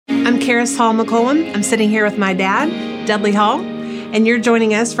I'm Karis Hall McCollum. I'm sitting here with my dad, Dudley Hall, and you're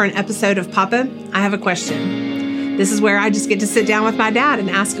joining us for an episode of Papa, I Have a Question. This is where I just get to sit down with my dad and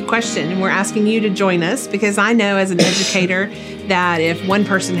ask a question, and we're asking you to join us because I know as an educator that if one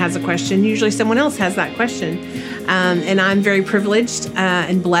person has a question, usually someone else has that question. And I'm very privileged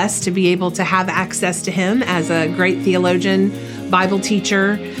and blessed to be able to have access to him as a great theologian, Bible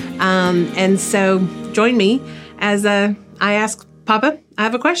teacher. And so join me as I ask Papa, I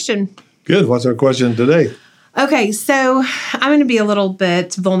have a question. Good. What's our question today? Okay, so I'm going to be a little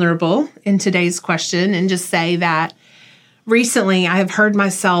bit vulnerable in today's question and just say that recently I have heard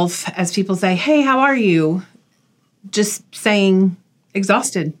myself as people say, hey, how are you? Just saying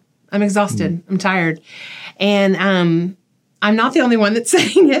exhausted. I'm exhausted. I'm tired. And I'm not the only one that's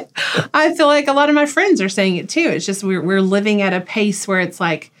saying it. I feel like a lot of my friends are saying it too. It's just we're living at a pace where it's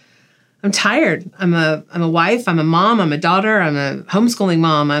like, I'm tired. I'm a wife. I'm a mom. I'm a daughter. I'm a homeschooling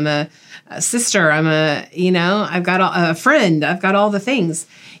mom. I'm a sister. I've got a friend. I've got all the things.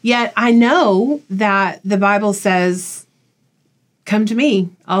 Yet I know that the Bible says, come to me,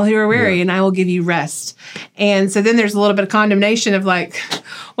 all who are weary, and I will give you rest. And so then there's a little bit of condemnation of like,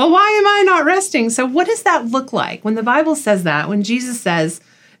 well, why am I not resting? So what does that look like when the Bible says that, when Jesus says,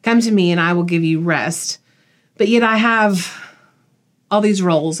 come to me and I will give you rest, but yet I have all these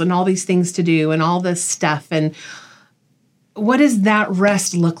roles and all these things to do and all this stuff. And what does that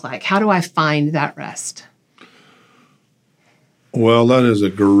rest look like? How do I find that rest? Well, that is a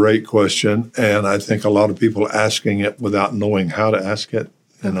great question. And I think a lot of people asking it without knowing how to ask it,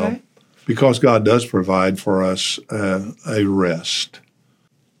 you know, because God does provide for us a rest.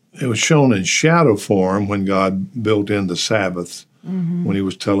 It was shown in shadow form when God built in the Sabbath, when he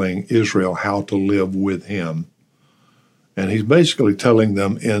was telling Israel how to live with him. And he's basically telling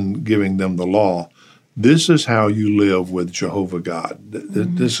them in giving them the law, this is how you live with Jehovah God.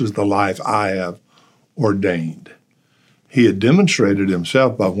 This is the life I have ordained. He had demonstrated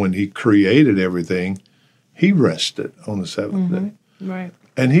himself by when he created everything, he rested on the seventh day. Right.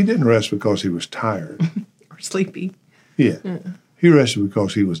 And he didn't rest because he was tired. Or sleepy. Yeah. He rested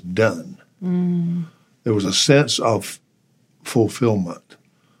because he was done. There was a sense of fulfillment,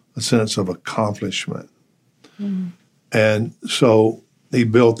 a sense of accomplishment. And so he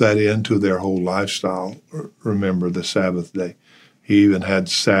built that into their whole lifestyle. Remember the Sabbath day. He even had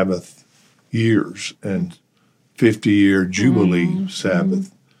Sabbath years and 50-year Jubilee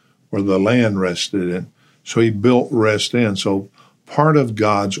Sabbath where the land rested in. So he built rest in. So part of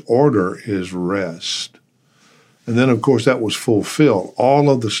God's order is rest. And then, of course, that was fulfilled. All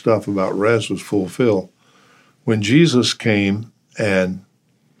of the stuff about rest was fulfilled. When Jesus came and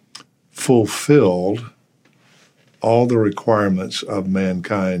fulfilled all the requirements of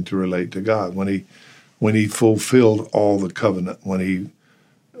mankind to relate to God, when he fulfilled all the covenant, when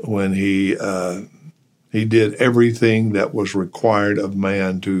he did everything that was required of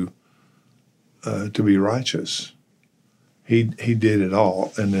man to be righteous. He did it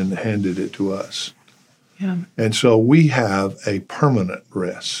all and then handed it to us. Yeah. And so we have a permanent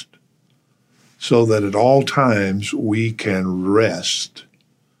rest, so that at all times we can rest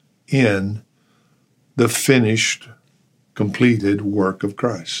in the finished, completed work of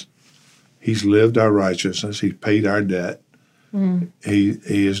Christ. He's lived our righteousness. He's paid our debt. He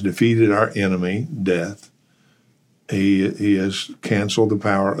has defeated our enemy, death. He has canceled the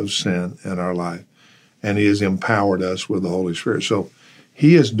power of sin in our life. And he has empowered us with the Holy Spirit. So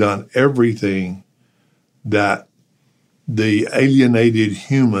he has done everything that the alienated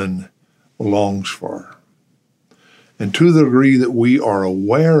human longs for. And to the degree that we are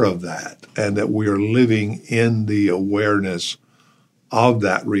aware of that and that we are living in the awareness of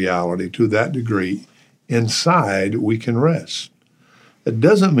that reality, to that degree, inside we can rest. It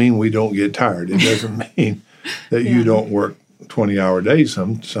doesn't mean we don't get tired. It doesn't mean that you don't work 20-hour days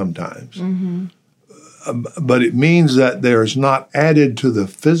sometimes. But it means that there's not added to the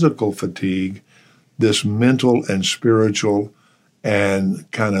physical fatigue this mental and spiritual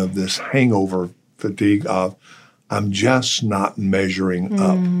and kind of this hangover fatigue of, I'm just not measuring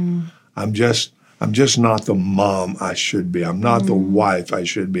up. I'm just not the mom I should be. I'm not the wife I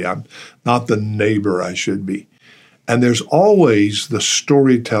should be. I'm not the neighbor I should be. And there's always the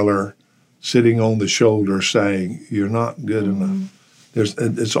storyteller sitting on the shoulder saying, you're not good enough.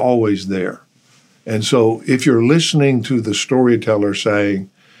 It's always there. And so if you're listening to the storyteller saying,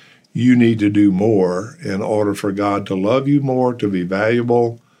 you need to do more in order for God to love you more, to be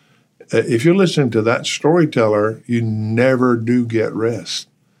valuable, if you're listening to that storyteller, you never do get rest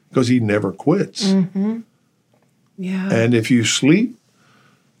because he never quits. Yeah. And if you sleep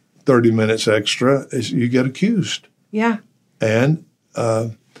 30 minutes extra, you get accused. Yeah. And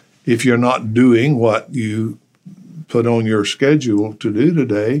if you're not doing what you put on your schedule to do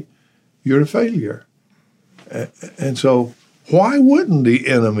today, you're a failure. And so why wouldn't the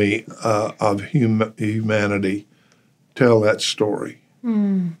enemy of humanity tell that story?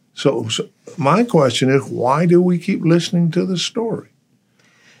 So my question is, why do we keep listening to the story?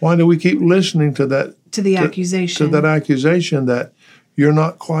 Why do we keep listening to that? To the accusation. To that accusation that you're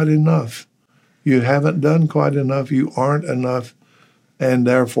not quite enough. You haven't done quite enough. You aren't enough. And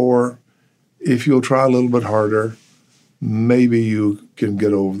therefore, if you'll try a little bit harder, maybe you can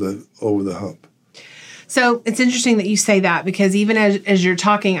get over the hump. So it's interesting that you say that, because even as you're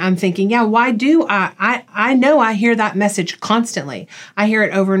talking, I'm thinking, yeah, why do I know I hear that message constantly. I hear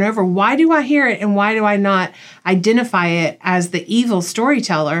it over and over. Why do I hear it, and why do I not identify it as the evil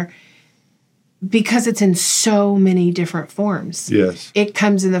storyteller? Because it's in so many different forms. Yes. It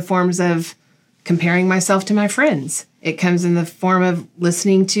comes in the forms of comparing myself to my friends. It comes in the form of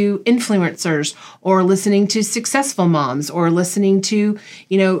listening to influencers, or listening to successful moms, or listening to,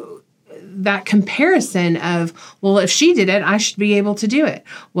 that comparison of, well, if she did it, I should be able to do it.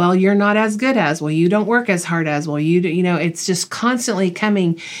 Well, you're not as good as, well, you don't work as hard as, well, it's just constantly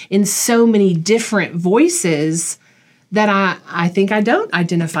coming in so many different voices that I think I don't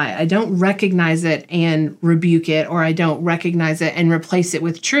identify it. I don't recognize it and rebuke it, or I don't recognize it and replace it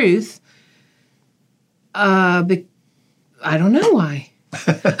with truth. But I don't know why.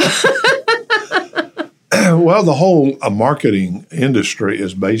 Well, the whole marketing industry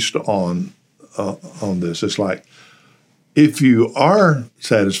is based on this. It's like, if you are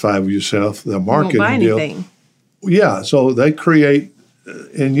satisfied with yourself, the marketing buy anything. Yeah, so they create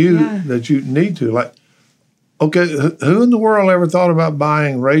in you that you need to. Like, okay, who in the world ever thought about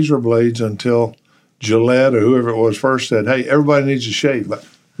buying razor blades until Gillette or whoever it was first said, "Hey, everybody needs a shave"? Like,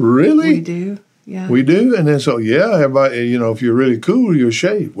 really? We do. Yeah. We do? And then so, everybody, if you're really cool, you'll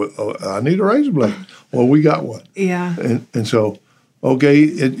shave. Well, I need a razor blade. Well, we got one. Yeah. And so, okay,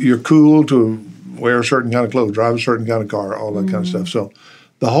 you're cool to wear a certain kind of clothes, drive a certain kind of car, all that kind of stuff. So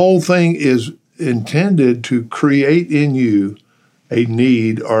the whole thing is intended to create in you a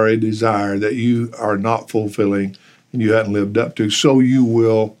need or a desire that you are not fulfilling and you haven't lived up to, so you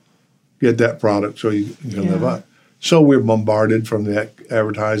will get that product so you can live up. So we're bombarded from the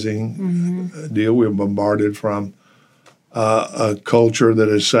advertising deal. We're bombarded from a culture that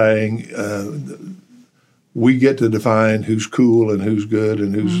is saying we get to define who's cool and who's good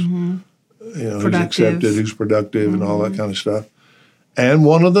and who's who's accepted, who's productive, and all that kind of stuff. And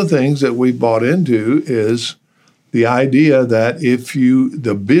one of the things that we bought into is the idea that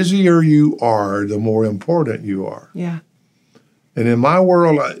the busier you are, the more important you are. Yeah. And in my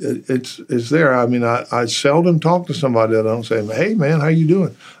world, it's there. I mean, I seldom talk to somebody that I don't say, "Hey, man, how you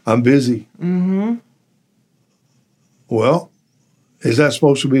doing?" "I'm busy." Mm-hmm. Well, is that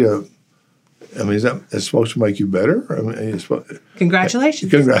supposed to be is that supposed to make you better? I mean, Congratulations.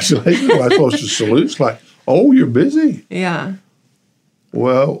 Congratulations. Am I supposed to salute? It's like, "Oh, you're busy." Yeah.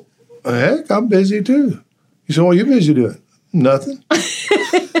 Well, heck, I'm busy too. You say, "What are you busy doing?" "Nothing."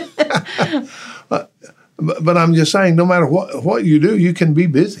 But I'm just saying, no matter what you do, you can be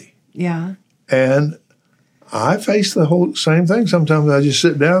busy. Yeah. And I face the whole same thing. Sometimes I just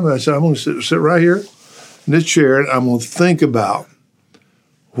sit down and I say, I'm going to sit right here in this chair, and I'm going to think about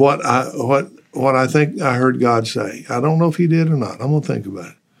what I think I heard God say. I don't know if He did or not. I'm going to think about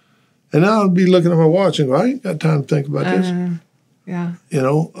it. And I'll be looking at my watch and go, I ain't got time to think about this. Yeah.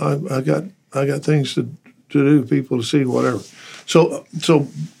 I got things to do, people to see, whatever. So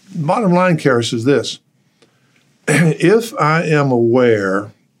bottom line, Karis, is this. If I am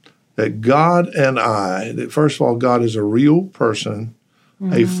aware that God and that first of all, God is a real person,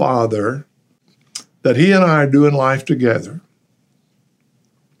 a father, that He and I are doing life together,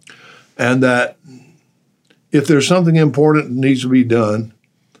 and that if there's something important that needs to be done,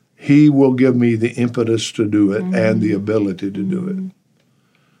 He will give me the impetus to do it and the ability to do it.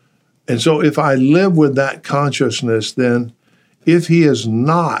 And so if I live with that consciousness, then if there's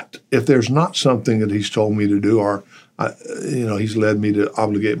not something that He's told me to do, or He's led me to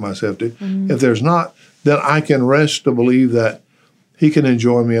obligate myself to, if there's not, then I can rest to believe that He can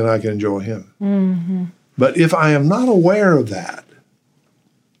enjoy me and I can enjoy Him. But if I am not aware of that,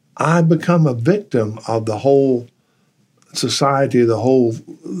 I become a victim of the whole society, the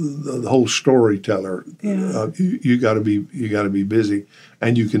whole storyteller. Yeah. You got to be busy,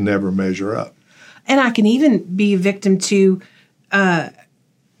 and you can never measure up. And I can even be a victim to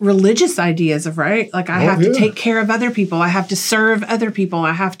religious ideas of, right? Like I have to take care of other people. I have to serve other people.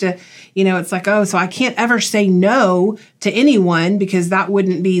 I have to, it's like, so I can't ever say no to anyone because that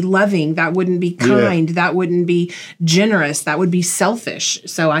wouldn't be loving. That wouldn't be kind. That wouldn't be generous. That would be selfish.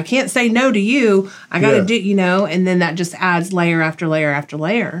 So I can't say no to you. I got to do, and then that just adds layer after layer after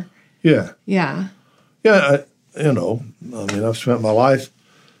layer. Yeah. Yeah. Yeah. I've spent my life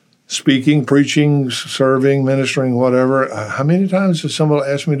speaking, preaching, serving, ministering, whatever. How many times has somebody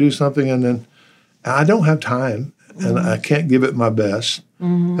asked me to do something and then I don't have time and I can't give it my best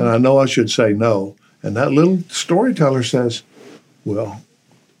and I know I should say no. And that little storyteller says, well,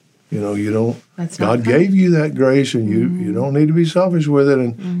 you don't, God gave you that grace and you don't need to be selfish with it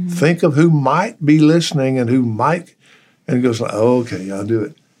and think of who might be listening and who might, and it goes like, okay, I'll do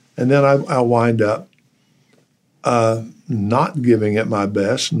it. And then I wind up not giving it my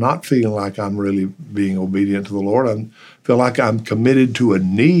best, not feeling like I'm really being obedient to the Lord. I feel like I'm committed to a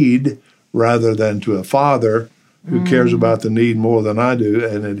need rather than to a Father who cares about the need more than I do,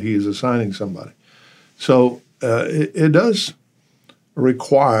 and that He is assigning somebody. So it does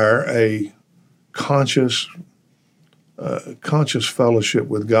require a conscious fellowship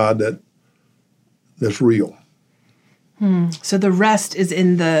with God that's real. So the rest is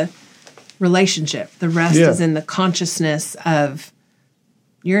in the relationship. The rest is in the consciousness of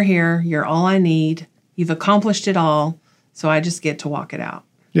you're here, you're all I need, you've accomplished it all, so I just get to walk it out.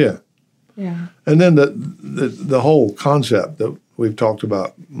 Yeah. Yeah. And then the whole concept that we've talked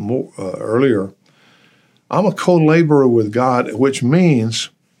about more, earlier, I'm a co-laborer with God, which means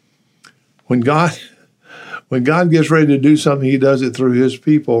when God gets ready to do something, He does it through His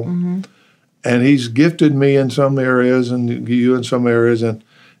people. And He's gifted me in some areas and you in some areas, and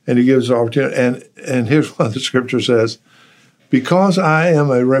He gives opportunity. And here's what the Scripture says: because I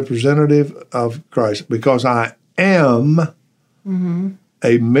am a representative of Christ, because I am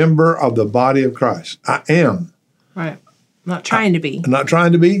a member of the body of Christ. I am. Right. Not trying to be. I'm not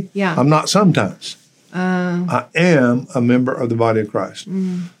trying to be. Yeah. I'm not sometimes. I am a member of the body of Christ.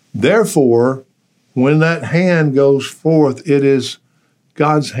 Therefore, when that hand goes forth, it is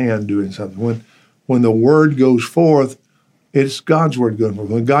God's hand doing something. When the word goes forth, it's God's word going forth.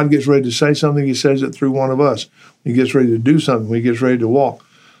 When God gets ready to say something, He says it through one of us. When He gets ready to do something, when He gets ready to walk.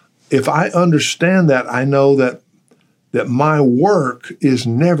 If I understand that, I know that my work is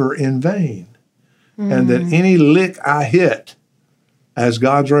never in vain. And that any lick I hit as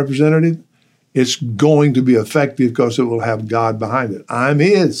God's representative, it's going to be effective because it will have God behind it. I'm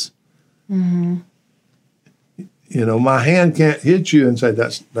His. My hand can't hit you and say,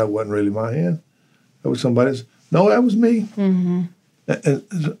 that wasn't really my hand. That was somebody's. No, that was me. And I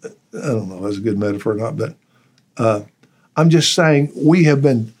don't know if that's a good metaphor or not, but I'm just saying we've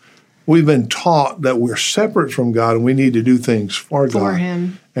been taught that we're separate from God and we need to do things for God. For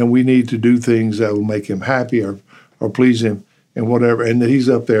Him. And we need to do things that will make Him happy or please Him and whatever. And He's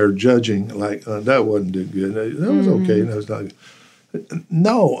up there judging like, that wasn't good. That was okay. No, it's not good.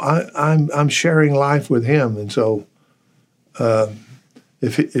 No, I'm sharing life with Him. And so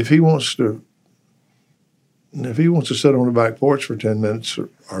if He wants to sit on the back porch for 10 minutes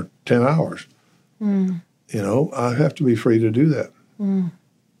or 10 hours, I have to be free to do that.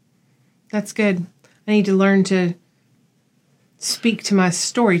 That's good. I need to learn to speak to my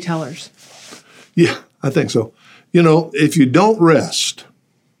storytellers. Yeah, I think so. If you don't rest,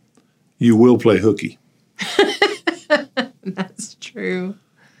 you will play hooky. That's true.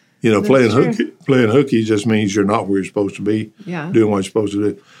 Playing hooky just means you're not where you're supposed to be, doing what you're supposed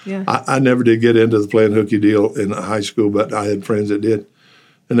to do. Yeah. I never did get into the playing hooky deal in high school, but I had friends that did.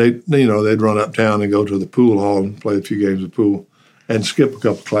 And they'd run uptown and go to the pool hall and play a few games of pool and skip a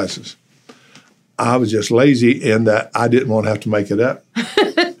couple classes. I was just lazy in that I didn't want to have to make it up.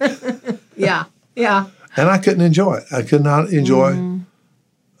 Yeah. And I couldn't enjoy it. I could not enjoy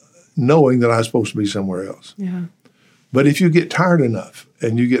knowing that I was supposed to be somewhere else. Yeah. But if you get tired enough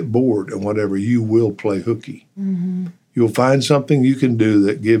and you get bored and whatever, you will play hooky. You'll find something you can do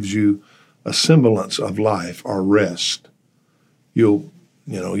that gives you a semblance of life or rest. You'll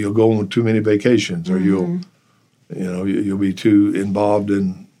go on too many vacations, or you'll be too involved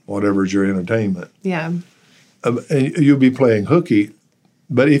in whatever's your entertainment. Yeah. And you'll be playing hooky.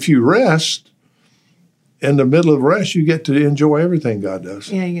 But if you rest, in the middle of rest, you get to enjoy everything God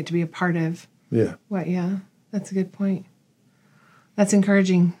does. Yeah, you get to be a part of. Yeah. What? Yeah, that's a good point. That's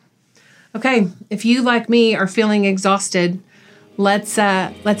encouraging. Okay, if you, like me, are feeling exhausted, let's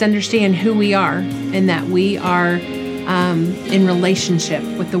understand who we are and that we are in relationship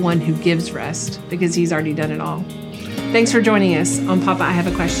with the one who gives rest because He's already done it all. Thanks for joining us on Papa, I Have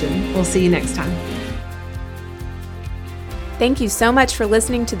a Question. We'll see you next time. Thank you so much for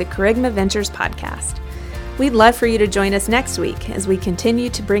listening to the Kerygma Ventures podcast. We'd love for you to join us next week as we continue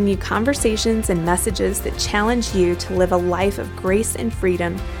to bring you conversations and messages that challenge you to live a life of grace and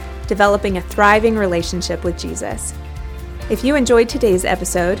freedom, developing a thriving relationship with Jesus. If you enjoyed today's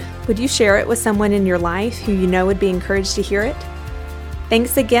episode, would you share it with someone in your life who you know would be encouraged to hear it?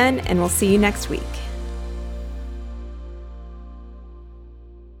 Thanks again, and we'll see you next week.